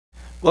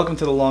Welcome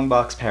to the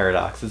LongBox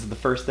Paradox. This is the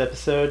first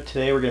episode.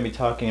 Today we're going to be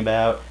talking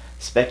about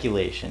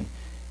speculation.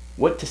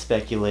 What to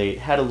speculate,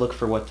 how to look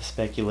for what to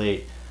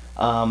speculate,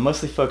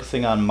 mostly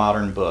focusing on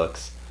modern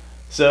books.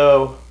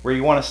 So where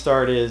you want to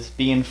start is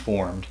be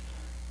informed.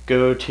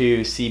 Go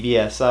to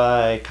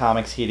CBSI,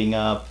 Comics Heating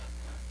Up.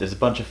 There's a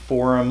bunch of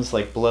forums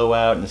like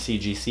Blowout and the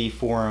CGC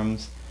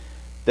forums.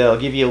 They'll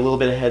give you a little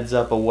bit of heads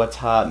up of what's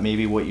hot,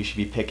 maybe what you should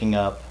be picking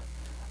up.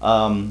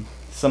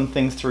 Some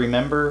things to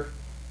remember.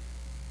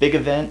 Big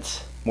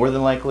events, more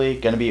than likely,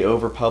 going to be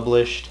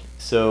overpublished,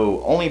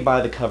 so only buy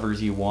the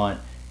covers you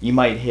want. You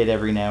might hit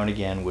every now and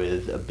again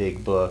with a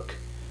big book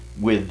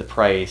with the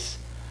price.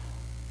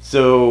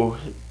 So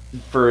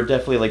for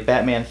definitely like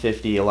Batman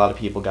 50, a lot of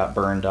people got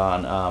burned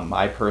on.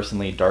 I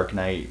personally, Dark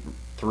Knight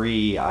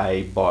 3,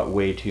 I bought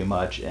way too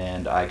much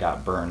and I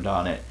got burned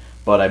on it.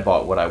 But I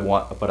bought what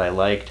I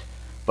liked,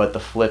 but the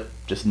flip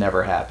just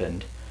never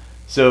happened.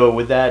 So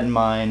with that in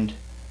mind,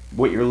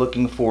 what you're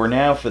looking for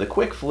now for the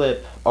quick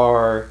flip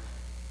are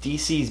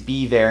DC's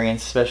B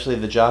variants, especially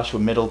the Joshua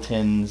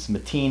Middletons,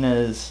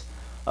 Matinas,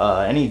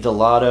 any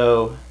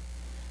Delato.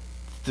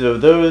 So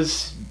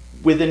those,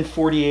 within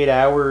 48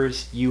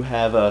 hours, you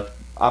have an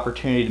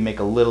opportunity to make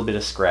a little bit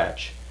of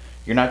scratch.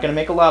 You're not going to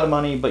make a lot of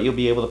money, but you'll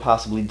be able to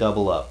possibly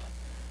double up.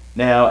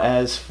 Now,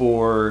 as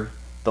for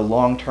the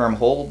long-term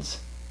holds,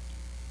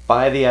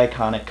 buy the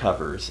iconic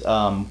covers.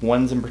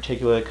 Ones in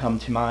particular that come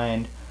to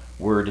mind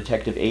were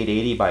Detective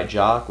 880 by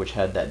Jock, which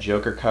had that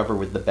Joker cover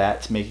with the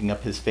bats making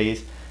up his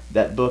face.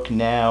 That book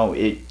now,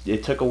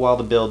 it took a while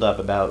to build up,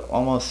 about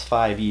almost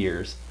 5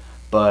 years.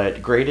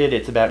 But graded,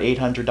 it's about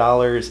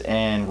 $800,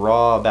 and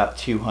raw, about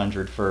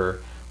 $200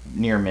 for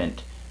near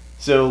mint.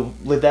 So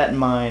with that in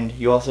mind,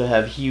 you also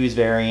have Hughes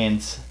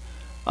variants.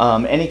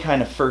 Any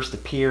kind of first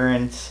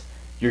appearance,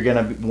 you're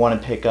going to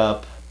want to pick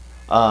up.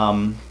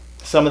 Some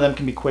of them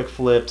can be quick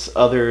flips,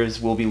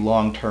 others will be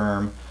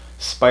long-term.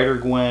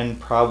 Spider-Gwen,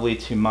 probably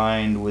to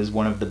mind, was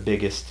one of the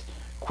biggest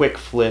quick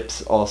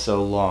flips,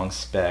 also long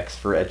specs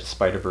for Edge of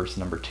Spider-Verse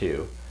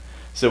 #2.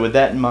 So with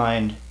that in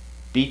mind,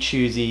 be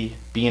choosy,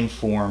 be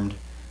informed,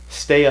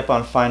 stay up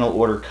on final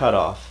order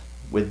cutoff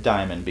with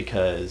Diamond,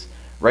 because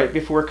right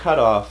before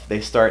cutoff they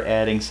start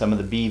adding some of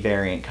the B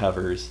variant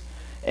covers,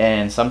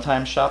 and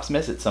sometimes shops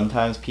miss it,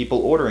 sometimes people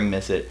ordering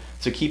miss it,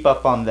 so keep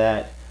up on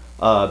that.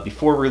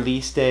 Before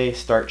release day,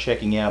 start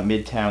checking out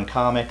Midtown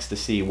Comics to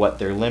see what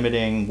they're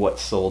limiting,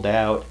 what's sold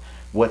out,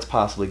 what's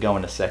possibly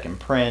going to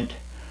second print.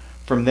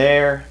 From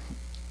there,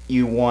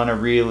 you want to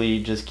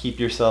really just keep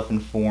yourself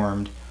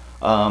informed.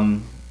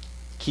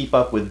 Keep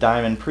up with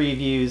Diamond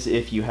previews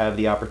if you have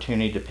the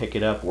opportunity to pick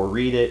it up or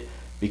read it,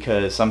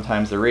 because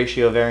sometimes the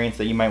ratio variants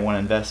that you might want to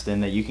invest in,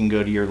 that you can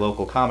go to your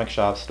local comic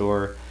shop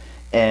store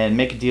and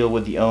make a deal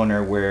with the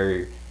owner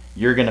where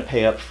you're going to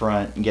pay up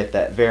front and get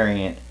that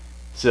variant.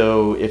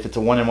 So if it's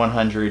a 1 in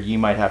 100, you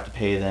might have to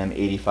pay them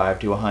 85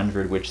 to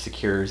 100, which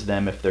secures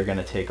them if they're going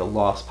to take a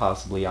loss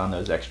possibly on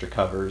those extra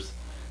covers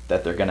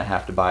that they're going to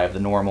have to buy of the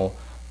normal.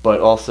 But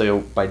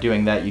also by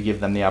doing that, you give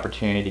them the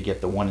opportunity to get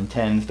the 1 in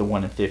 10s, the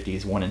 1 in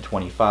 50s, 1 in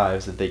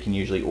 25s that they can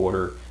usually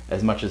order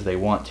as much as they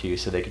want to,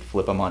 so they could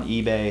flip them on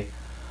eBay.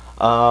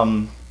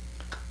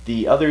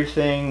 The other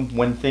thing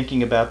when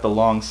thinking about the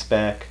long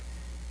spec,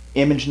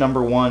 image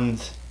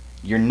 #1s,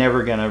 you're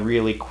never going to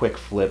really quick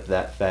flip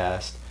that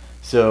fast.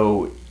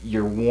 So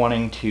you're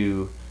wanting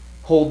to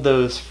hold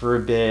those for a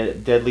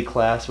bit. Deadly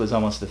Class was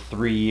almost a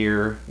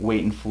 3-year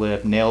wait and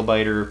flip.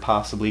 Nailbiter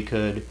possibly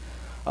could.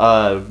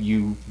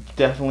 You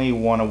definitely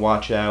want to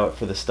watch out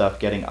for the stuff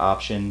getting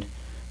optioned,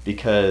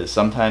 because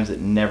sometimes it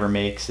never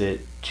makes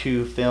it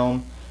to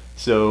film.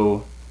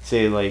 So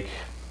say like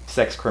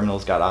Sex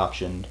Criminals got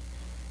optioned.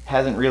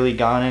 Hasn't really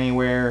gone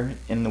anywhere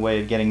in the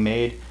way of getting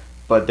made,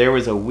 but there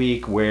was a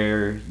week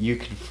where you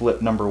could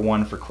flip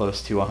 #1 for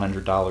close to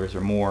 $100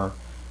 or more.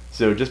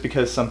 So just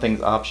because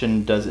something's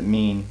optioned doesn't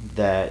mean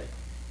that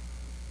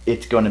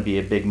it's going to be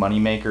a big money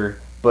maker,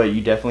 but you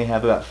definitely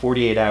have about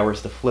 48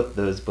 hours to flip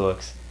those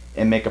books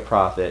and make a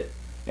profit.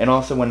 And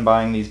also when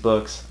buying these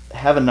books,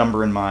 have a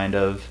number in mind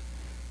of,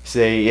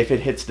 say, if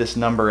it hits this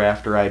number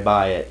after I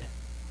buy it,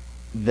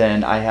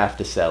 then I have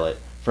to sell it.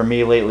 For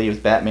me lately, it was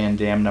Batman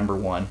Damn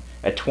 #1.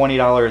 At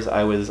 $20,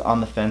 I was on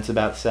the fence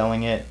about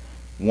selling it.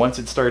 Once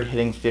it started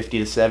hitting 50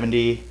 to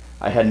 70,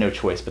 I had no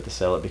choice but to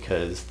sell it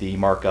because the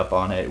markup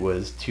on it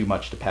was too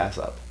much to pass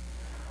up.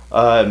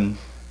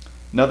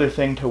 Another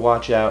thing to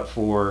watch out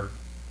for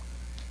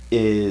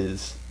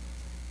is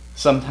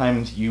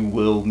sometimes you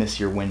will miss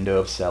your window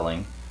of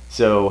selling.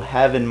 So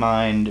have in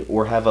mind,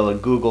 or have a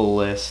Google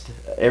list,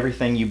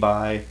 everything you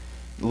buy,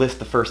 list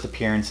the first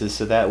appearances,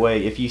 so that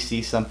way if you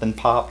see something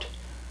popped,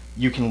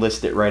 you can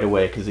list it right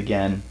away, because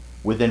again,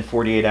 within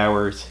 48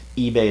 hours,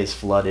 eBay is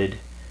flooded,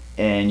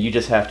 and you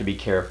just have to be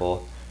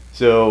careful.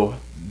 So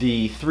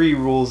the 3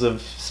 rules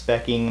of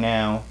speccing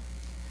now,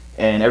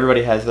 and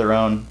everybody has their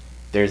own.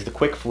 There's the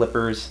quick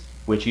flippers,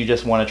 which you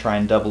just want to try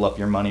and double up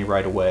your money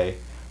right away,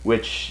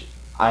 which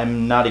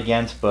I'm not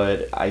against,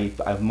 but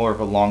I'm more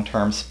of a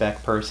long-term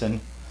spec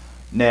person.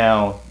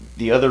 Now,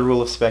 The other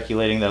rule of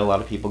speculating that a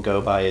lot of people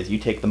go by is you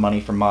take the money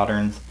from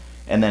moderns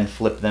and then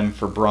flip them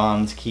for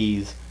bronze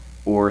keys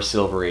or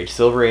silver age.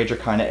 Silver age are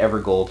kind of ever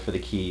gold for the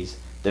keys.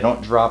 They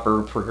don't drop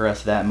or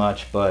progress that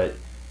much, but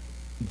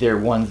they're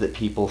ones that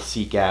people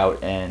seek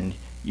out and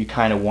you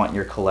kind of want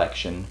your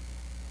collection.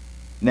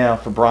 Now,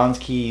 for bronze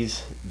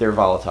keys, they're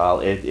volatile.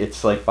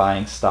 It's like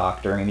buying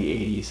stock during the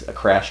 80s. A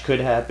crash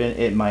could happen,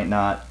 it might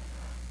not.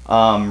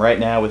 Right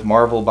now, with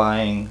Marvel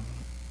buying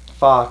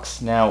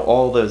Fox, now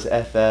all those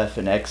FF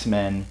and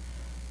X-Men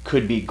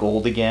could be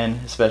gold again,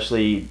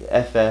 especially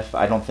FF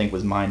I don't think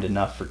was mined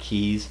enough for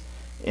keys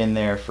in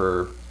there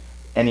for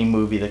any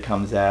movie that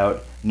comes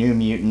out. New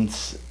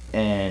Mutants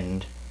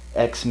and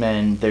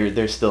X-Men,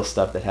 there's still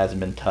stuff that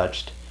hasn't been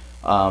touched.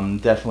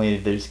 Definitely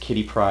there's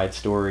Kitty Pryde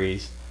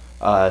stories.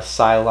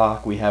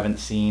 Psylocke we haven't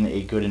seen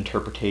a good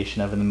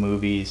interpretation of in the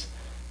movies.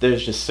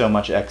 There's just so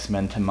much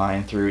X-Men to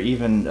mine through.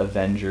 Even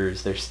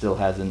Avengers, they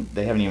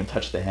haven't even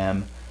touched the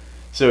hem.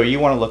 So you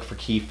want to look for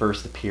key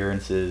first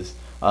appearances.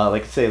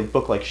 Like say a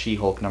book like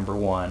She-Hulk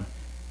 #1.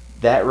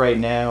 That right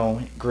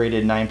now,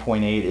 graded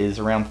 9.8, is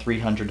around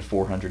 $300 to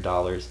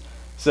 $400.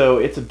 So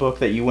it's a book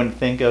that you wouldn't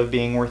think of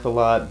being worth a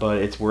lot, but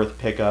it's worth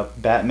pick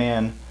up.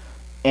 Batman,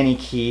 any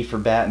key for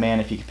Batman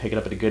if you can pick it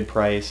up at a good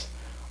price.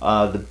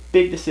 The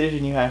big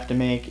decision you have to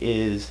make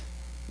is,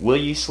 will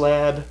you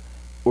slab,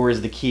 or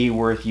is the key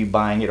worth you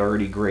buying it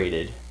already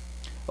graded?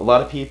 A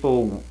lot of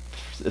people,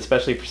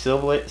 especially for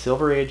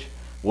Silver Age,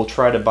 will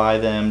try to buy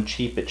them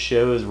cheap at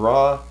shows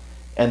raw,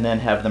 and then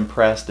have them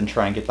pressed and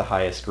try and get the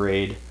highest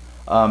grade.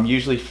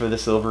 Usually for the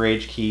Silver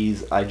Age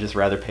keys, I'd just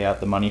rather pay out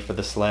the money for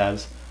the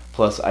slabs.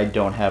 Plus, I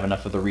don't have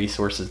enough of the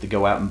resources to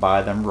go out and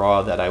buy them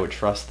raw that I would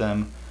trust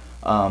them.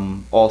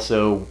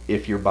 Also,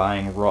 if you're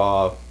buying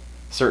raw,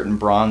 certain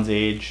Bronze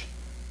Age,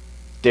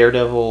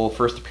 Daredevil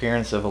first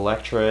appearance of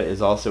Elektra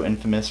is also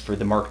infamous for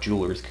the Mark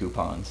Jewelers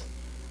coupons.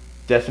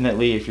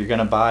 Definitely, if you're going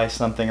to buy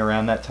something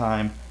around that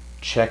time,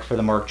 check for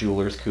the Mark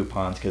Jewelers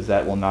coupons, because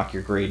that will knock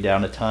your grade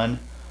down a ton.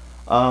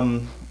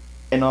 And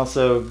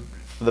also,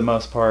 for the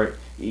most part,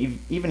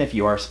 even if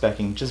you are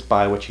speccing, just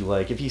buy what you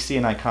like. If you see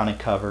an iconic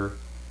cover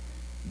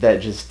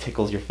that just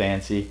tickles your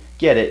fancy,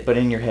 get it, but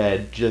in your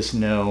head, just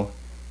know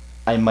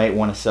I might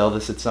want to sell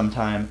this at some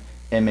time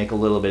and make a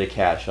little bit of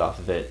cash off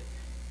of it.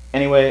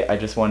 Anyway, I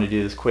just wanted to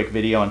do this quick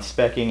video on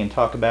speccing and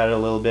talk about it a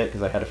little bit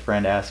because I had a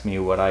friend ask me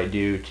what I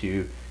do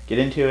to get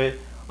into it.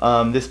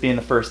 This being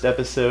the first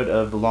episode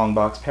of the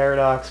LongBox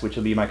Paradox, which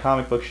will be my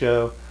comic book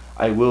show.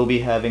 I will be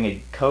having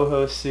a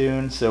co-host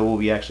soon, so we'll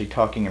be actually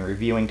talking and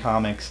reviewing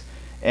comics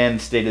and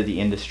the state of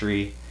the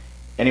industry.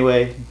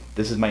 Anyway,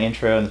 this is my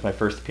intro and this is my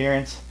first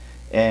appearance,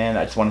 and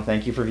I just want to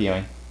thank you for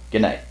viewing.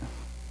 Good night.